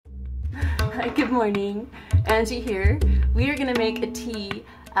Hi, good morning. Angie here. We are gonna make a tea.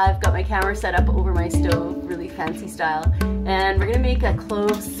 I've got my camera set up over my stove, really fancy style. And we're gonna make a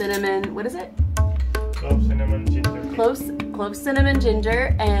clove cinnamon, what is it? Clove cinnamon ginger. Clove cinnamon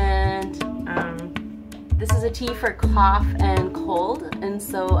ginger, and this is a tea for cough and cold. And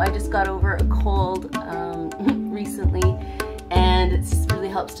so I just got over a cold recently, and it just really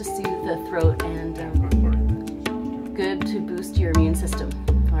helps to soothe the throat and good to boost your immune system.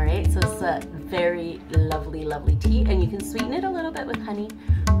 All right, so it's a very lovely, lovely tea, and you can sweeten it a little bit with honey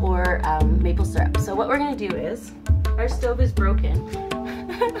or maple syrup. So what we're gonna do is, our stove is broken,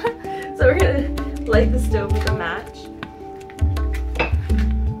 so we're gonna light the stove with a match.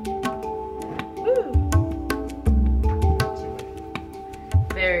 Woo.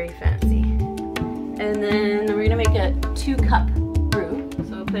 Very fancy. And then we're gonna make a 2-cup brew.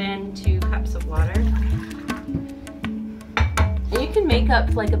 So we'll put in 2 cups of water. And you can make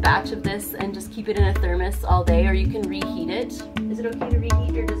up like a batch of this and just keep it in a thermos all day, or you can reheat it. Is it okay to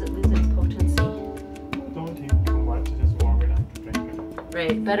reheat, or does it lose its potency? Don't heat too much, just warm it up to drink it.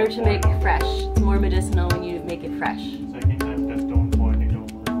 Right, better to make fresh. It's more medicinal when you make it fresh. Second time, just don't boil it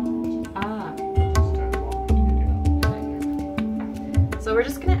over. Ah. Just warm it. So we're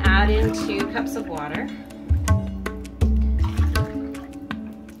just gonna add in 2 cups of water.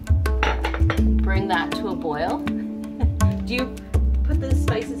 Bring that to a boil. Do you put the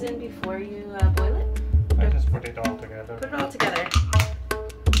spices in before you boil it? I just put it all together. Put it all together.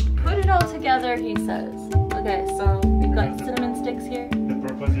 Put it all together, he says. Okay, so we've got cinnamon sticks here. The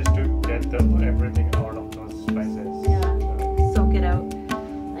purpose is to get everything out of those spices. Yeah, soak it out.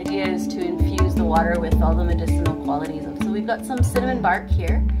 The idea is to infuse the water with all the medicinal qualities. So we've got some cinnamon bark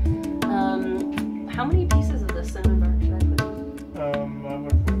here. How many pieces of the cinnamon bark should I put in? I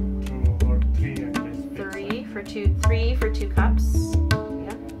would put 2 or 3 at least. 3 for 2 cups.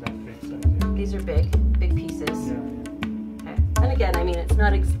 Yeah. That fits, yeah. These are big pieces. Yeah. Okay. And again, I mean, it's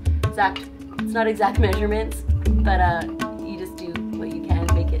not exact measurements, but you just do what you can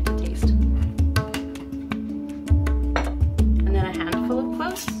to make it to taste. And then a handful of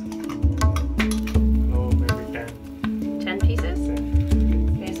cloves. Oh, maybe 10. 10 pieces.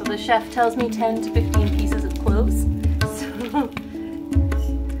 10. Okay, so the chef tells me 10 to 15 pieces of cloves. So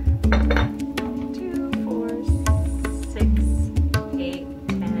 2, 4, 6, 8,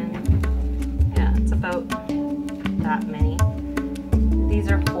 10. Yeah, it's about that many. These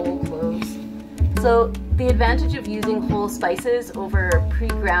are whole cloves. So the advantage of using whole spices over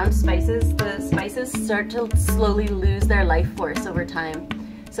pre-ground spices, the spices start to slowly lose their life force over time.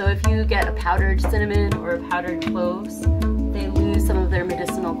 So if you get a powdered cinnamon or a powdered cloves, they lose some of their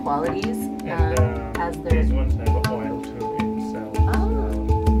medicinal qualities. As these ones have oil to itself. Oh. So,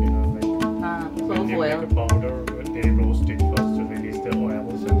 you know, like Clove when they oil. make a powder, they roast it first to release the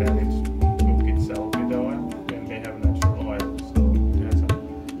oils, and then it's cook itself with the oil. And they have natural oil, so it has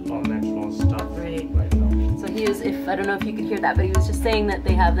all natural stuff right now. So he was, I don't know if you could hear that, but he was just saying that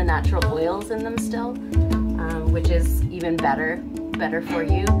they have the natural oils in them still, which is even better for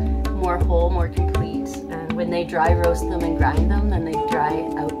you, more whole, more complete. And when they dry roast them and grind them, then they dry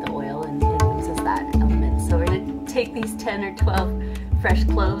out the oil and it loses that element. So we're gonna take these 10 or 12 fresh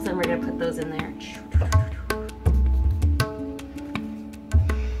cloves and we're gonna put those in there.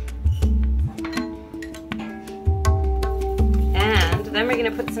 And then we're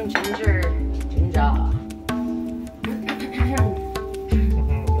gonna put some ginger.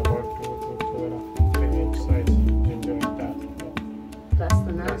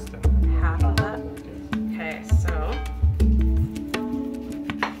 Half of that. Okay, so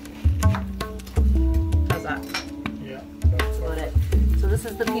how's that? Yeah, That's about it. So this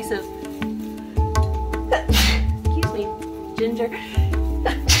is the piece of excuse me, ginger.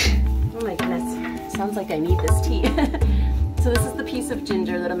 Oh my goodness, sounds like I need this tea. So this is the piece of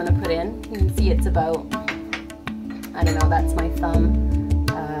ginger that I'm going to put in. You can see it's about, I don't know, that's my thumb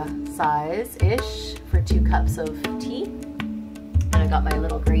size-ish for 2 cups of tea. And I got my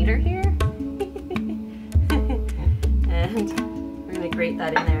little grater here. And we're gonna grate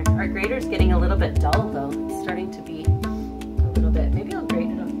that in there. Our grater's getting a little bit dull though. It's starting to be a little bit. Maybe I'll grate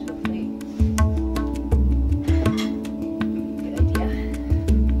it onto a plate. Good idea.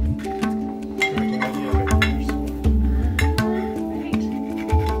 Right.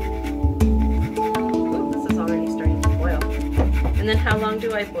 Ooh, this is already starting to boil. And then how long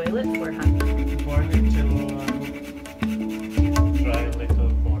do I boil it for, huh? Boil it till dry little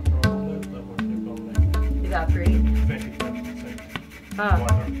water on it, what you call it. Evaporate. 25%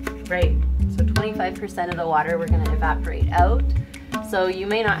 water. Right. So 25% of the water we're going to evaporate out. So you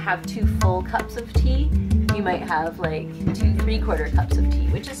may not have 2 full cups of tea. You might have like 2 3/4 cups of tea,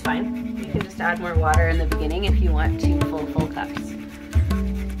 which is fine. You can just to add more water in the beginning if you want 2 full cups.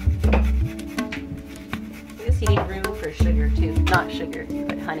 I guess you need room for sugar too. Not sugar,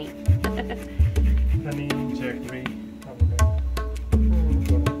 but honey. Honey, jaggery.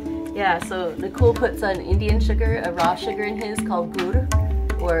 Yeah, so Nicole puts an Indian sugar, a raw sugar in his called gur,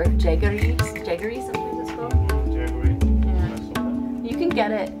 or jaggery something it's called. Jaggery. Yeah. You can get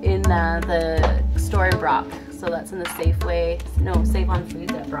it in the store in Brock, so that's in the Safeway, no, Save on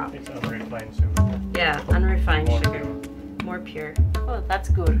Foods at Brock. It's unrefined sugar. Yeah, unrefined More sugar. pure. More pure. Oh, that's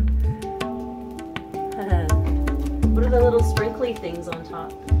good. What are the little sprinkly things on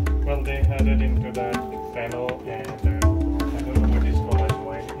top? Well, they had it into that fennel and I don't know what it's called as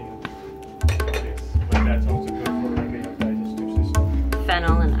wine in this, but that's also good for regular digestive system.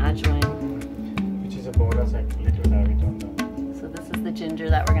 Fennel and ajwain. Which is a bonus actually to have it on the. So this is the ginger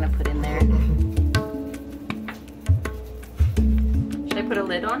that we're going to put in there. Should I put a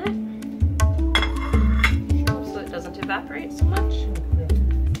lid on it? So it doesn't evaporate so much?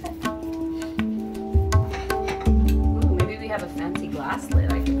 Ooh, maybe we have a fancy glass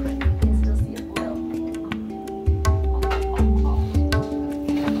lid I can put. You can still see it boil.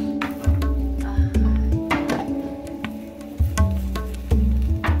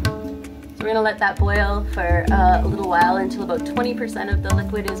 So we're going to let that boil for a little while until about 20% of the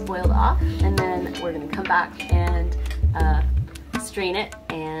liquid is boiled off, and then we're going to come back and strain it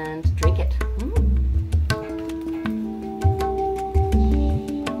and drink it.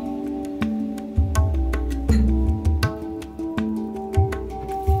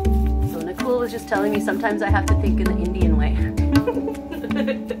 So Nicole was just telling me sometimes I have to think in the Indian way.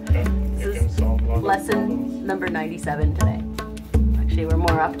 This is lesson number 97 today. Actually, we're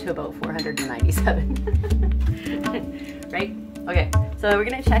more up to about 497. Right? Okay, so we're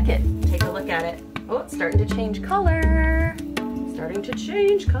gonna check it. Take a look at it. Oh, it's starting to change color. Starting to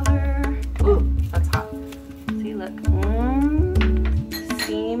change color. Ooh, that's hot. See, look.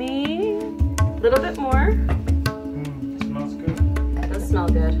 Steamy. A little bit more. It smells good. It does smell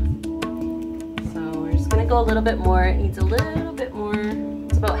good. So we're just gonna go a little bit more. It needs a little bit more.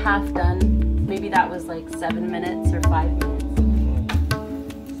 It's about half done. Maybe that was like 7 minutes or 5 minutes.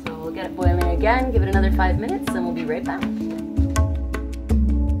 So we'll get it boiling again. Give it another 5 minutes, and we'll be right back.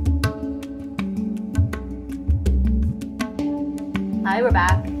 Hi, we're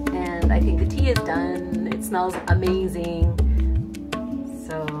back, and I think the tea is done. It smells amazing.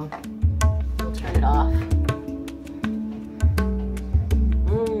 So we'll turn it off.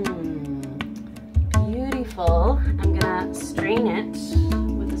 Beautiful. I'm gonna strain it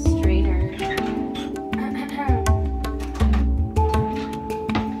with a strainer.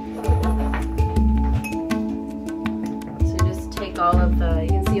 So just take all of the, you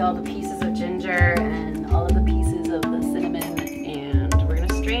can see all the pieces of ginger and all of the pieces of the cinnamon, and we're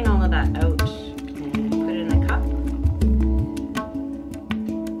gonna strain all of that out and put it in a cup.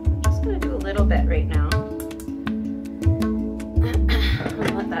 I'm just gonna do a little bit right now.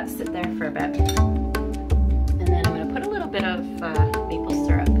 I'll let that sit there for a bit. And then I'm gonna put a little bit of maple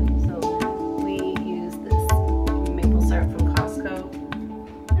syrup. So we use this maple syrup from Costco.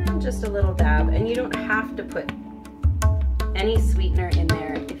 And just a little dab. And you don't have to put any sweetener in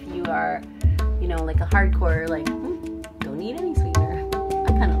there if you are, you know, like a hardcore, like, don't need any sweetener.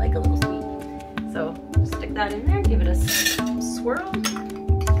 I kind of like a little sweet. So just stick that in there, give it a swirl.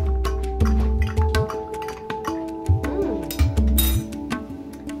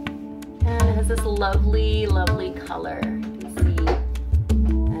 And it has this lovely, lovely color. You can see.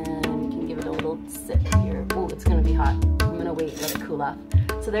 And you can give it a little sip here. Oh, it's gonna be hot. I'm gonna wait, let it cool off.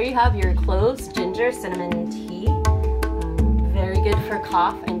 So there you have your cloves, ginger, cinnamon tea. Very good for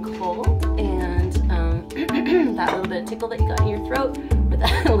cough and cold, and that little bit of tickle that you got in your throat, with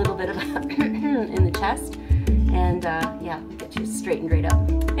that little bit of in the chest, and yeah, get you straightened right up.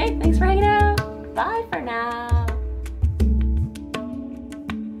 Okay, thanks for hanging out. Bye for now.